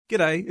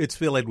G'day, it's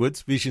Phil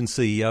Edwards, Vision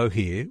CEO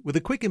here, with a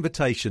quick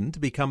invitation to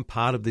become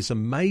part of this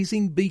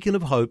amazing beacon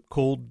of hope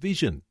called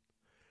Vision.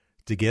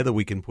 Together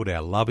we can put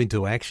our love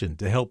into action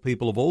to help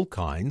people of all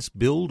kinds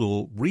build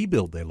or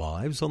rebuild their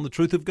lives on the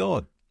truth of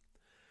God.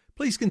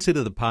 Please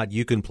consider the part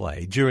you can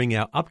play during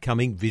our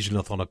upcoming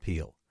Visionathon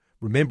appeal,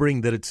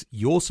 remembering that it's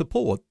your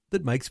support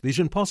that makes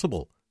Vision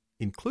possible,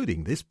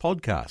 including this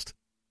podcast.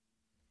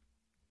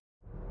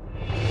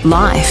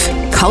 Life,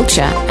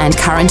 culture and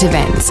current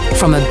events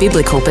from a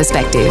biblical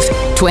perspective.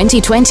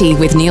 2020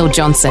 with Neil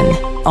Johnson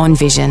on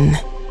Vision.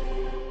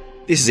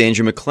 This is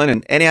Andrew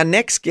McLennan, and our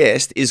next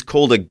guest is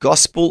called a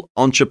gospel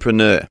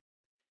entrepreneur.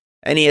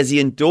 And he has the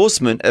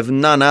endorsement of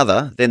none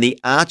other than the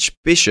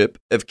Archbishop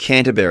of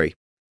Canterbury.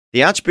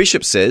 The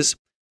Archbishop says,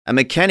 a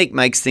mechanic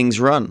makes things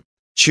run,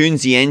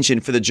 tunes the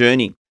engine for the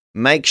journey,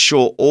 makes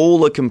sure all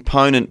the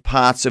component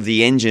parts of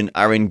the engine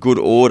are in good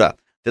order,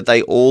 that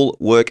they all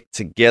work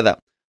together.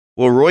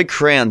 Well, Roy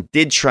Crowne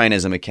did train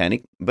as a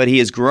mechanic, but he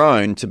has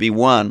grown to be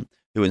one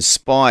who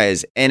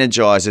inspires,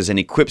 energizes, and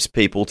equips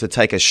people to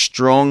take a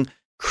strong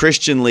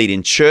Christian lead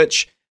in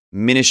church,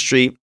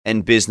 ministry,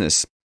 and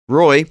business.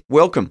 Roy,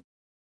 welcome.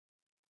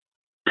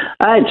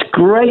 It's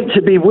great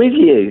to be with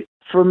you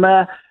from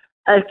a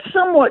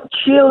somewhat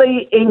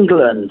chilly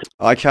England.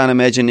 I can't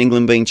imagine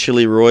England being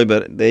chilly, Roy,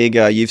 but there you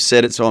go. You've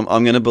said it, so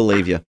I'm going to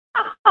believe you.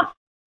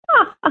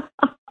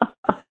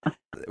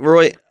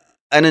 Roy,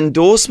 an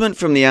endorsement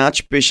from the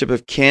Archbishop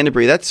of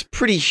Canterbury, that's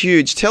pretty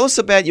huge. Tell us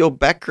about your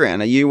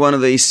background. Are you one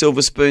of these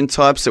silver spoon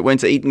types that went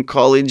to Eton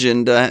College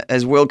and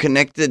as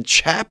well-connected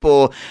chap,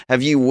 or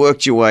have you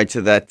worked your way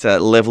to that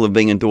level of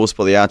being endorsed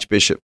by the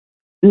Archbishop?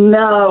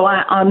 No,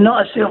 I'm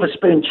not a silver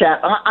spoon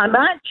chap. I'm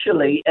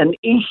actually an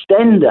East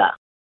Ender.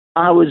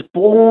 I was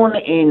born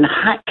in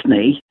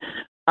Hackney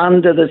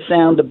under the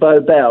sound of Bow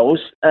Bells.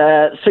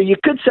 So you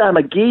could say I'm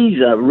a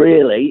geezer,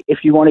 really, if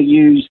you want to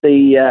use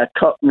the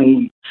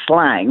Cockney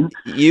slang.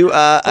 You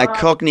are a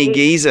Cockney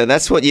geezer.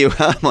 That's what you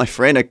are, my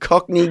friend, a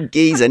Cockney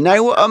geezer.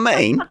 Know what I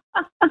mean?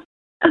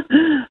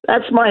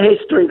 That's my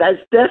history. That's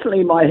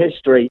definitely my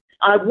history.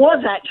 I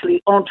was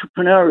actually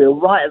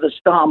entrepreneurial right at the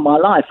start of my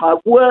life. I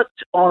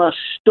worked on a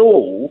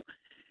stall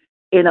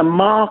in a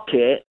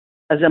market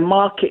as a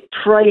market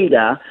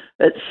trader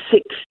at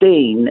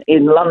 16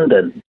 in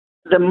London.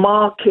 The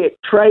market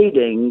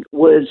trading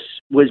was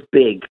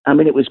big. I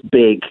mean, it was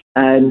big,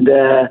 and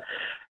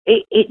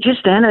it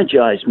just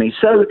energized me.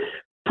 So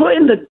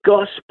putting the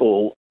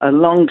gospel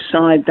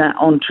alongside that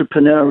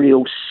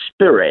entrepreneurial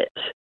spirit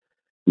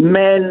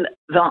meant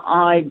that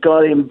I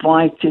got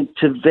invited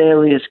to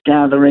various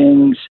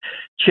gatherings,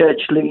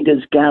 church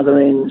leaders'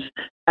 gatherings,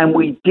 and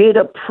we did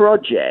a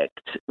project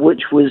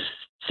which was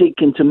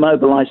seeking to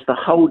mobilize the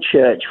whole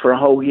church for a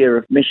whole year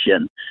of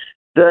mission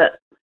that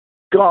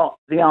got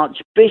the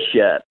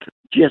Archbishop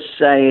just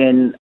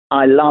saying,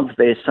 I love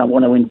this, I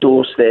want to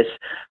endorse this.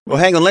 Well,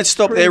 hang on, let's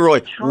stop there, Roy.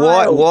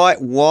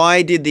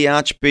 Why did the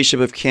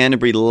Archbishop of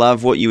Canterbury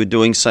love what you were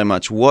doing so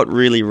much? What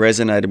really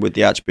resonated with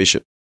the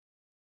Archbishop?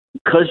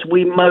 Because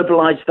we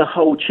mobilized the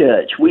whole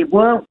church. We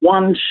weren't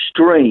one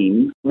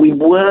stream. We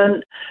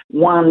weren't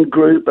one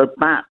group of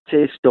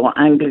Baptist or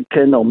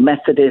Anglican or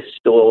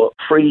Methodist or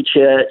Free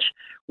Church.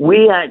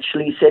 We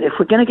actually said, if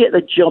we're going to get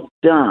the job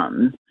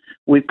done,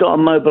 we've got to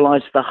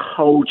mobilize the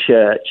whole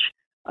church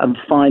and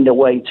find a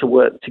way to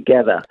work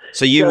together.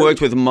 So you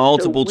worked with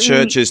multiple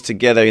churches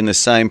together in the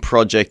same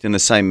project, in the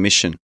same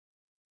mission.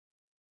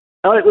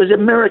 Oh, it was a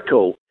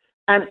miracle.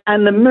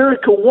 And the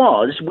miracle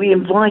was we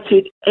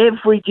invited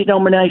every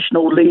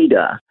denominational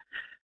leader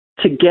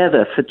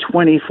together for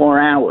 24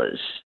 hours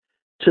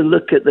to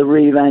look at the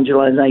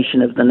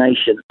re-evangelization of the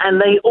nation. And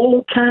they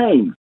all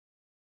came.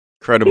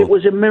 Incredible. It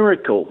was a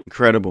miracle.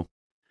 Incredible.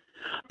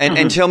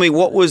 And tell me,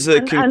 what was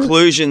the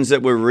conclusions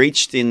that were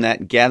reached in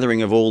that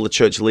gathering of all the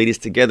church leaders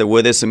together?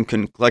 Were there some,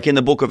 like in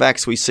the book of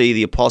Acts, we see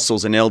the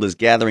apostles and elders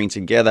gathering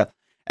together,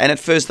 and at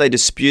first they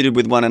disputed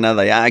with one another,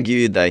 they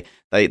argued,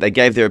 they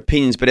gave their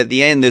opinions, but at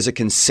the end there's a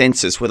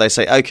consensus where they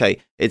say, okay,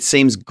 it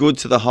seems good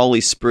to the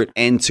Holy Spirit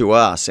and to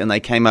us, and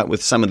they came up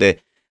with some of their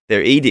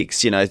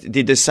edicts. You know,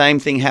 did the same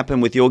thing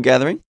happen with your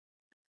gathering?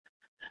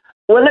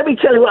 Well, let me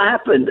tell you what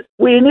happened.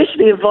 We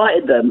initially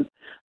invited them,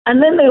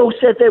 and then they all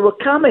said they were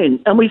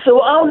coming, and we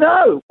thought, oh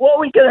no, what are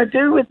we going to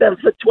do with them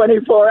for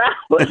 24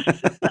 hours?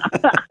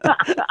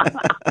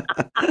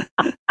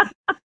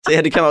 So you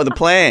had to come up with a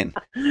plan.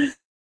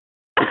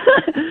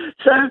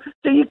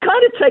 So you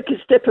kind of take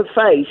a step of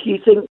faith. You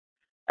think,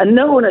 and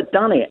no one had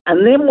done it.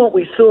 And then what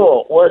we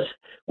thought was,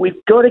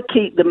 we've got to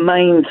keep the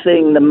main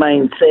thing the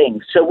main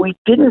thing. So we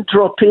didn't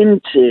drop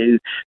into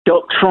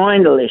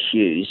doctrinal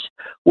issues.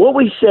 What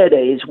we said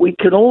is, we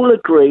can all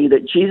agree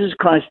that Jesus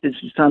Christ is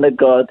the Son of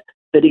God,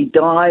 that he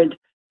died,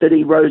 that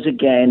he rose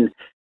again.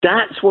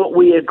 That's what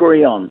we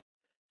agree on.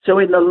 So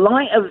in the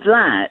light of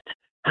that,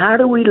 how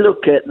do we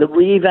look at the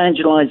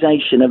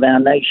re-evangelization of our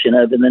nation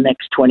over the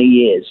next 20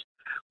 years?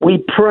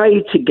 We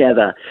pray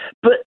together.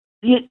 But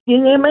the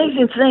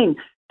amazing thing,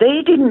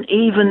 they didn't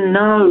even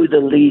know the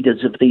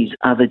leaders of these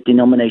other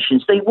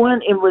denominations. They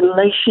weren't in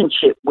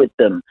relationship with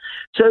them.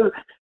 So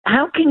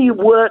how can you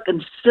work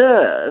and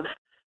serve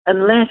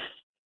unless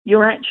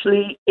you're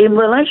actually in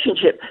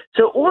relationship?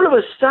 So all of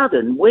a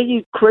sudden, where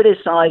you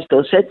criticized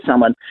or said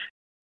someone,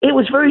 it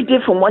was very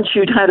different once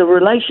you'd had a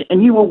relation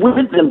and you were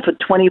with them for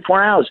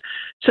 24 hours.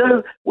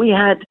 So we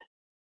had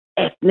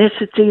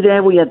ethnicity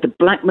there. We had the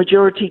black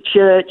majority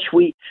church.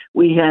 We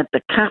had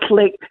the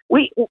Catholic.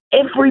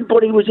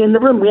 Everybody was in the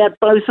room. We had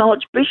both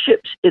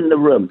archbishops in the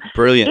room.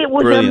 Brilliant. It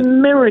was brilliant. a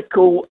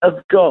miracle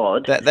of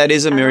God. That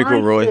is a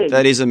miracle, Roy.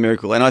 That is a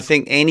miracle. And I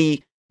think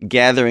any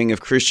gathering of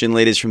Christian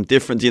leaders from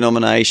different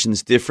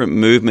denominations, different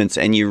movements,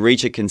 and you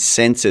reach a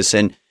consensus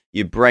and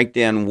you break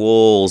down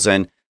walls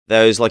and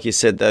those, like you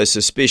said, those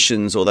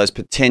suspicions or those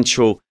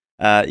potential,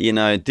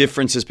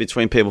 differences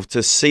between people,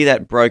 to see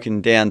that broken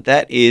down,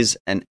 that is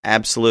an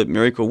absolute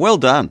miracle. Well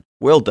done.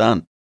 Well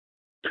done.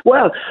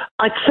 Well,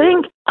 I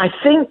think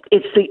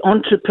it's the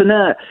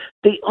entrepreneur.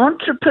 The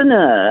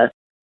entrepreneur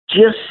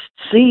just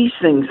sees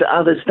things that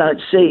others don't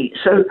see.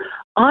 So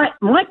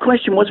my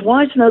question was,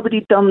 why has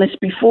nobody done this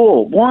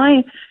before?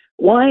 Why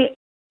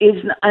is,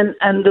 and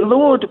the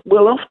Lord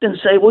will often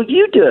say, well,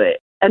 you do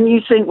it. And you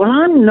think, well,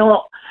 I'm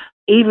not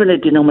even a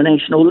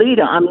denominational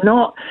leader. I'm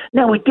not.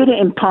 Now, we did it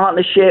in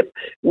partnership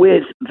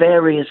with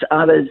various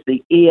others.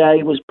 The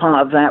EA was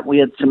part of that. We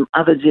had some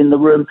others in the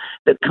room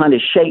that kind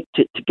of shaped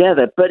it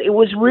together. But it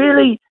was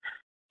really,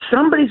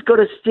 somebody's got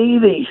to see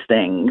these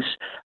things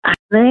and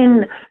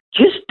then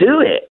just do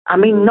it. I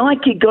mean,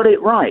 Nike got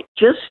it right.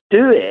 Just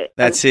do it.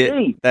 That's it.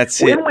 See.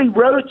 That's when it. we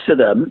wrote to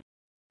them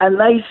and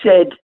they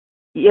said,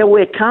 yeah,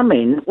 we're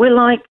coming, we're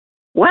like,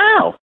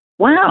 wow.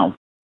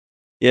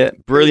 Yeah,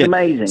 brilliant.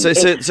 Amazing.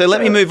 So let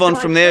me move on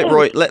from there,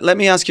 Roy. Let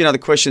me ask you another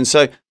question.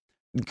 So,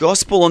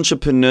 Gospel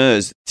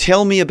Enrepreneurs,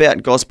 tell me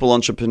about Gospel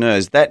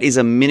Enrepreneurs. That is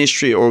a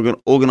ministry or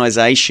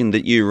organization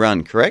that you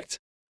run, correct?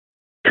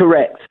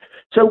 Correct.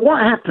 So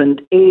what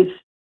happened is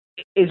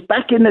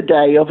back in the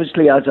day,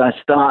 obviously, as I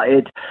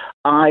started,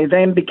 I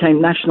then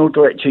became National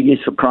Director of Youth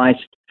for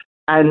Christ,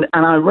 and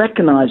I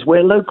recognized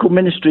where local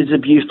ministries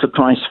of Youth for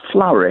Christ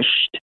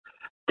flourished,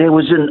 there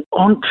was an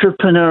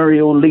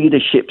entrepreneurial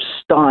leadership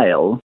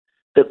style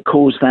that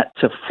caused that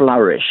to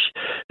flourish.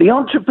 The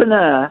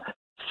entrepreneur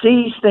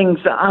sees things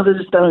that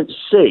others don't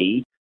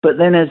see, but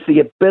then has the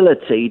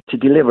ability to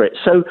deliver it.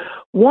 So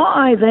what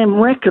I then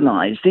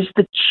recognized is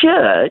the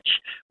church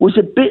was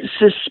a bit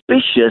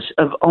suspicious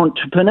of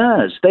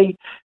entrepreneurs. They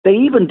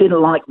even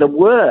didn't like the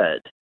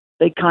word.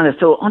 They kind of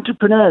thought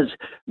entrepreneurs,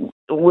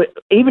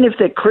 even if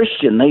they're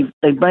Christian,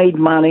 they've made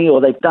money or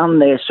they've done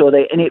this or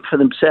they're in it for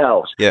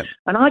themselves. Yeah.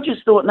 And I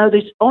just thought, no,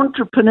 this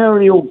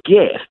entrepreneurial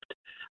gift,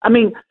 I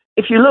mean,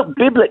 if you look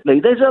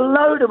biblically, there's a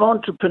load of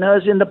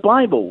entrepreneurs in the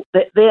Bible.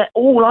 They're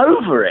all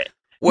over it.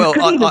 Well,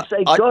 you could even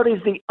say God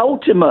is the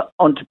ultimate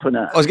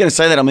entrepreneur. I was going to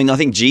say that. I mean, I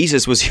think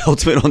Jesus was the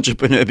ultimate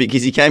entrepreneur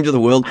because he came to the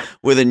world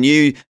with a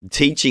new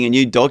teaching, a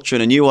new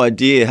doctrine, a new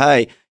idea.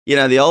 Hey,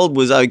 the old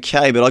was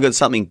okay, but I got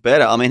something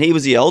better. I mean, he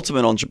was the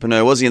ultimate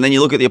entrepreneur, wasn't he? And then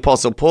you look at the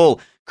Apostle Paul,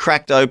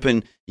 cracked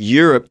open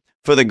Europe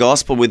for the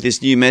gospel with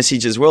this new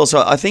message as well.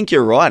 So I think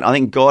you're right. I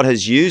think God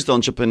has used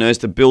entrepreneurs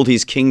to build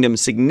his kingdom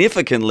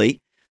significantly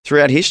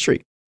throughout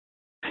history.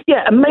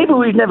 Yeah, and maybe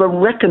we've never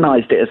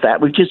recognized it as that.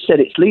 We've just said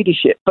it's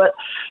leadership. But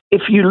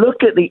if you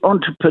look at the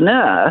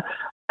entrepreneur,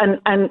 and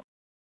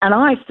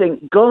I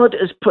think God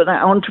has put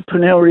that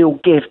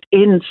entrepreneurial gift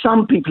in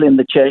some people in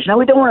the church. Now,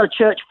 we don't want a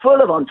church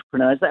full of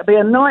entrepreneurs. That'd be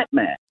a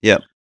nightmare. Yeah.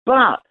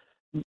 But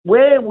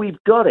where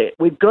we've got it,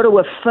 we've got to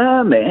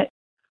affirm it,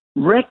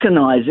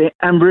 recognize it,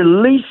 and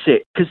release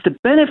it. Because the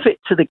benefit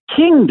to the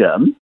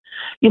kingdom,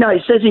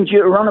 it says in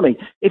Deuteronomy,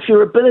 if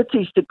your ability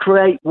is to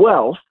create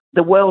wealth,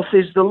 the wealth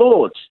is the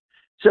Lord's.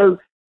 So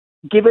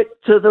give it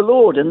to the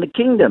Lord and the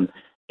kingdom.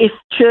 If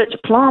church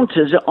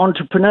planters are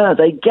entrepreneurs,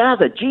 they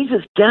gather.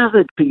 Jesus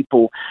gathered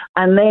people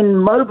and then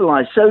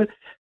mobilized. So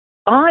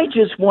I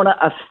just want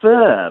to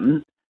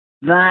affirm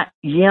that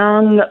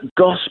young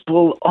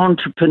gospel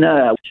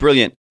entrepreneur.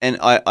 Brilliant. And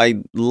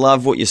I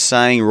love what you're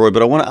saying, Roy,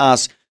 but I want to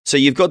ask, so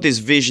you've got this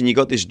vision, you've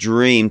got this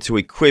dream to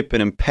equip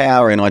and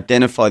empower and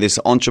identify this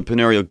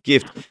entrepreneurial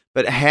gift,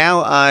 but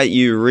how are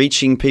you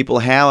reaching people?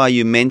 How are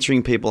you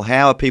mentoring people?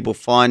 How are people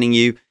finding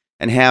you?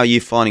 And how are you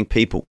finding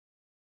people?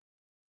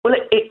 Well,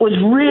 it was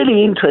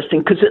really interesting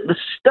because at the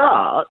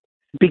start,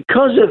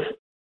 because of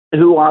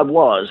who I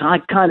was,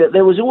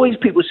 there was always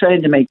people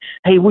saying to me,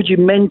 hey, would you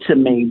mentor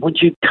me? Would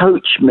you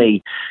coach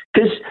me?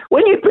 Because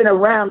when you've been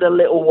around a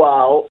little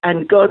while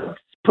and God's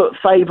put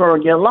favor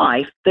on your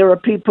life, there are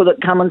people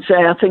that come and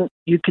say, I think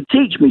you could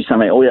teach me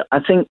something. Or I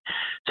think,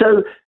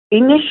 so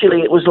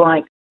initially it was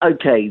like,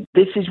 okay,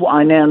 this is what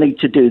I now need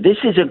to do. This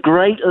is a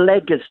great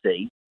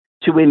legacy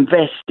to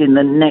invest in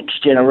the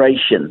next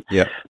generation.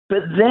 Yeah.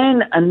 But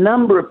then a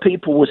number of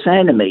people were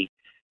saying to me,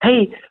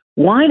 hey,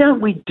 why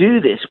don't we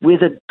do this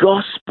with a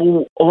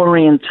gospel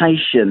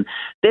orientation?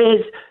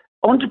 There's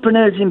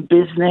entrepreneurs in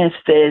business.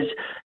 There's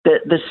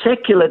the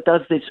secular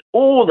does this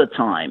all the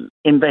time,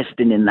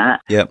 investing in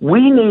that. Yep.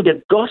 We need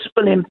a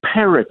gospel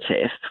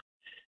imperative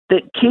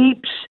that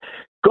keeps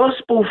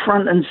gospel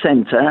front and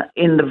center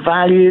in the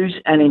values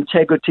and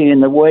integrity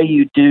in the way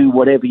you do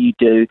whatever you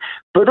do,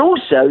 but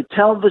also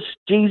tell the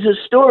Jesus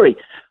story.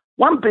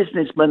 One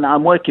businessman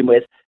I'm working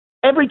with,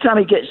 every time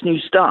he gets new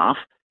staff,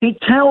 he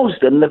tells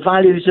them the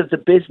values of the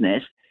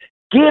business,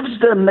 gives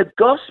them the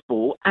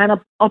gospel and an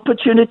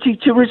opportunity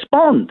to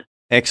respond.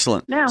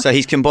 Excellent. Now, so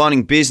he's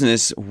combining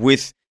business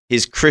with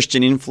his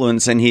Christian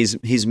influence and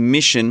his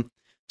mission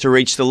to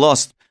reach the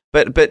lost.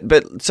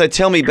 But so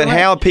tell me, but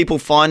how are people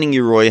finding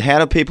you, Roy? How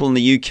do people in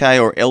the UK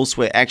or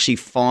elsewhere actually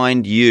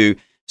find you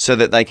so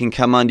that they can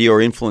come under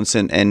your influence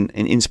and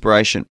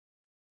inspiration?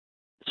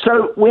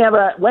 So we have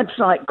a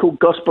website called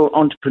Gospel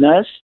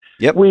Entrepreneurs.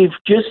 Yep. We've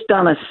just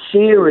done a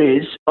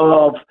series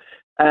of,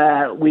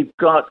 we've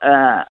got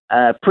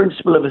a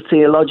principal of a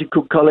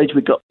theological college,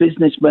 we've got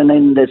businessmen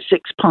in the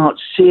 6-part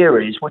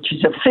series, which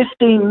is a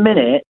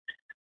 15-minute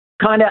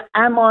kind of,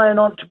 am I an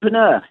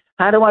entrepreneur?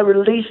 How do I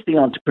release the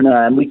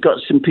entrepreneur? And we've got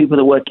some people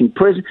that work in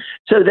prison.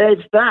 So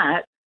there's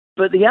that.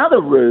 But the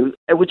other route,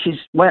 which is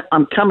when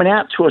I'm coming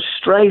out to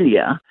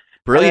Australia,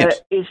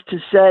 Brilliant. Is to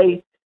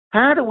say,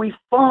 how do we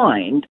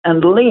find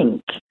and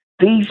link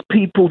these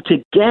people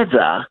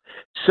together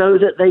so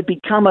that they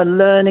become a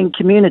learning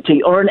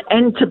community or an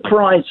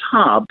enterprise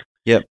hub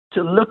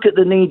to look at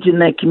the needs in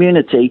their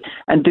community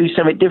and do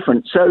something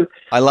different? So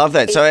I love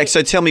that. So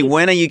tell me,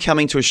 when are you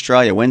coming to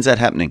Australia? When's that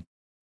happening?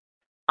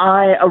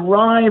 I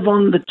arrive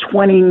on the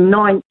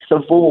 29th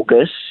of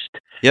August.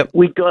 Yep.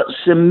 We got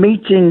some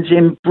meetings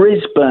in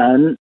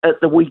Brisbane at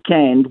the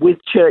weekend with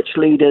church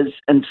leaders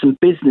and some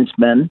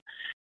businessmen.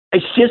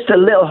 It's just a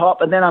little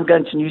hop, and then I'm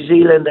going to New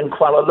Zealand and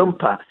Kuala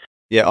Lumpur.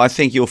 Yeah, I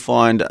think you'll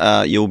find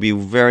you'll be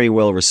very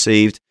well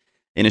received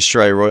in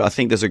Australia, Roy. I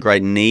think there's a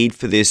great need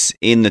for this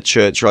in the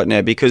church right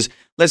now because,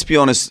 let's be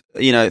honest,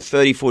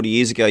 30, 40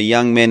 years ago,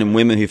 young men and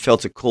women who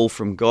felt a call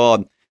from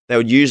God, they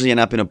would usually end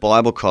up in a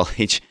Bible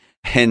college.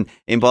 And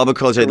in Bible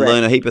college, they'd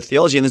learn a heap of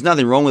theology, and there's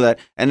nothing wrong with that.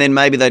 And then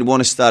maybe they'd want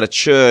to start a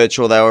church,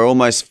 or they were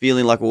almost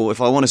feeling like, well, if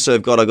I want to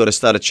serve God, I've got to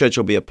start a church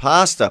or be a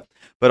pastor.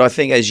 But I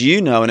think, as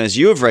you know and as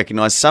you have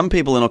recognized, some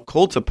people are not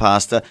called to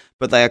pastor,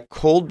 but they are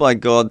called by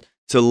God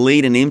to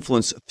lead and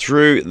influence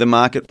through the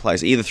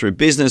marketplace, either through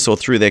business or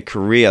through their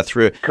career,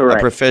 through a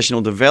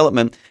professional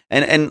development.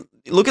 And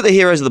look at the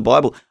heroes of the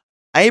Bible.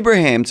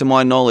 Abraham, to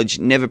my knowledge,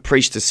 never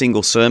preached a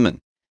single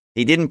sermon.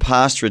 He didn't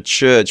pastor a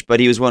church, but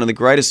he was one of the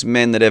greatest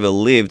men that ever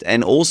lived.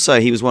 And also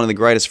he was one of the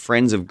greatest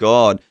friends of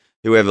God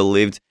who ever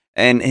lived.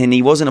 And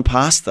he wasn't a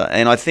pastor.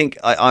 And I think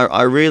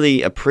I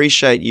really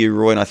appreciate you,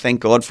 Roy, and I thank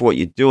God for what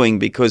you're doing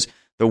because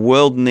the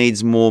world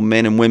needs more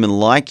men and women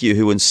like you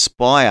who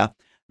inspire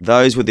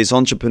those with this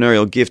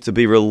entrepreneurial gift to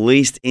be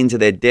released into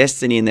their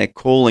destiny and their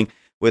calling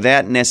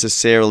without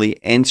necessarily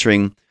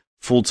entering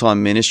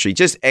full-time ministry.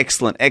 Just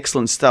excellent,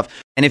 excellent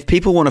stuff. And if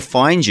people want to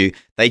find you,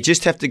 they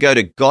just have to go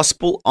to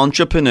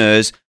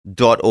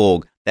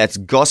gospelentrepreneurs.org. That's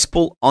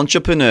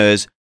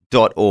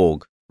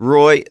gospelentrepreneurs.org.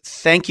 Roy,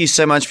 thank you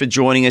so much for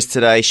joining us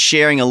today,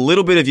 sharing a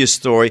little bit of your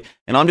story.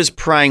 And I'm just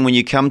praying when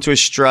you come to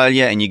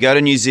Australia and you go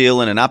to New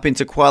Zealand and up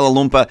into Kuala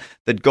Lumpur,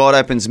 that God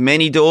opens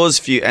many doors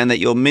for you and that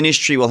your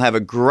ministry will have a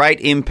great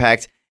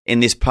impact in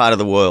this part of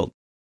the world.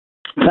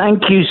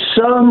 Thank you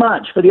so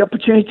much for the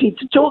opportunity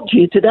to talk to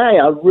you today.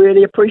 I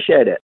really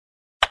appreciate it.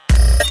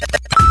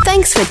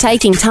 Thanks for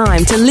taking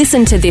time to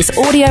listen to this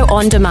audio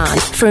on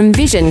demand from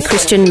Vision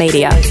Christian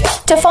Media.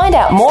 To find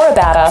out more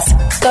about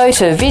us, go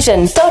to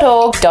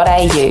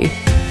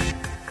vision.org.au.